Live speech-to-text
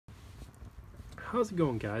How's it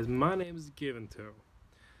going, guys? My name is Givento,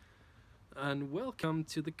 and welcome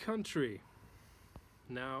to the country.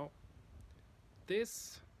 Now,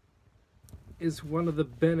 this is one of the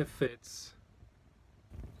benefits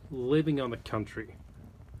living on the country.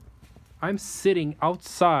 I'm sitting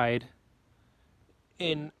outside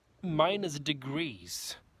in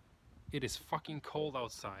 -degrees. It is fucking cold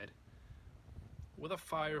outside, with a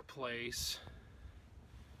fireplace,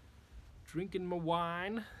 drinking my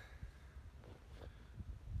wine,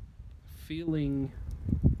 feeling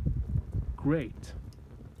great.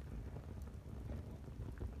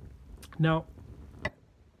 Now,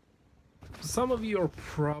 some of you are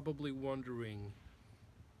probably wondering,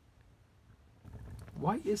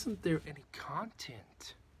 why isn't there any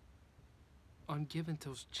content on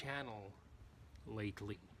Givento's channel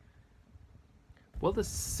lately? Well, the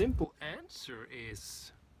simple answer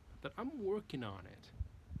is that I'm working on it,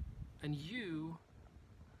 and you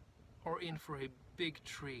are in for a big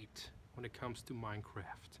treat when it comes to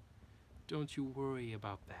Minecraft. Don't you worry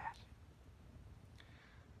about that.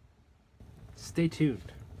 Stay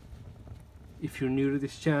tuned. If you're new to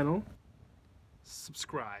this channel,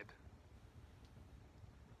 subscribe.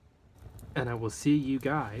 And I will see you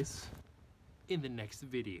guys in the next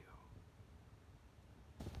video.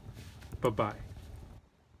 Bye-bye.